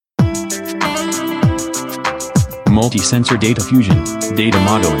Multi-Sensor Data Fusion, Data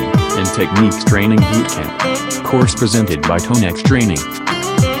Modeling, and Techniques Training Bootcamp. Course presented by Tonex Training.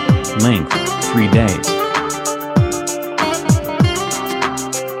 Length, 3 days.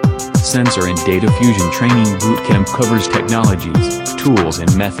 Sensor and Data Fusion Training Bootcamp covers technologies, tools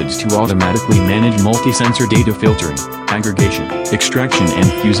and methods to automatically manage multi-sensor data filtering, aggregation, extraction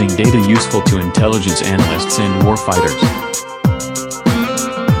and fusing data useful to intelligence analysts and warfighters.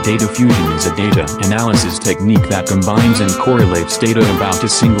 Data fusion is a data analysis technique that combines and correlates data about a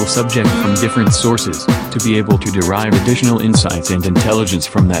single subject from different sources, to be able to derive additional insights and intelligence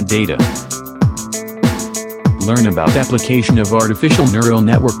from that data. Learn about application of artificial neural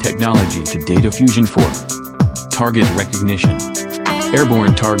network technology to data fusion for target recognition,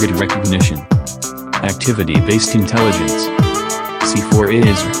 airborne target recognition, activity-based intelligence. C4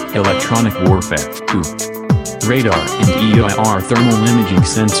 is electronic warfare, radar and EIR thermal imaging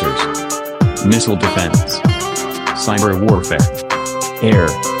sensors, missile defense, cyber warfare, air,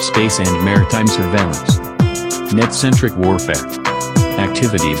 space and maritime surveillance, net-centric warfare,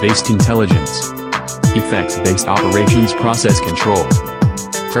 activity-based intelligence, effects-based operations process control,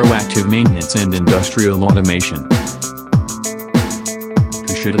 proactive maintenance and industrial automation.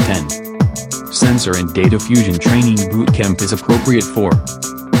 Who should attend? Sensor and Data Fusion Training Bootcamp is appropriate for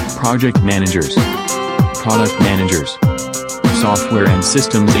project managers, product managers, software and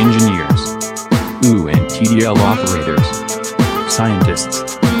systems engineers, U and TDL operators,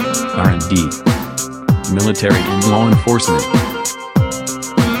 scientists, R&D, military and law enforcement.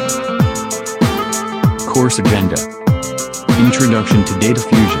 Course agenda: Introduction to Data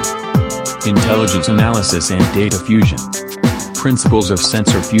Fusion, Intelligence Analysis and Data Fusion, Principles of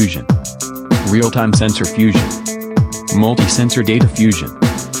Sensor Fusion, Real-Time Sensor Fusion, Multi-Sensor Data Fusion,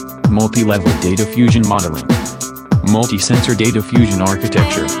 Multi-Level Data Fusion Modeling, Multi-Sensor Data Fusion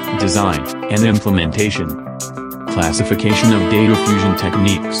Architecture, Design, and Implementation, Classification of Data Fusion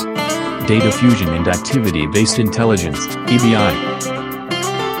Techniques, Data Fusion and Activity-Based Intelligence, EBI.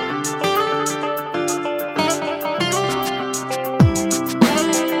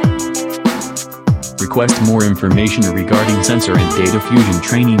 Request more information regarding Sensor and Data Fusion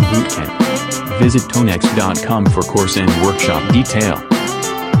Training Bootcamp. Visit tonex.com for course and workshop detail.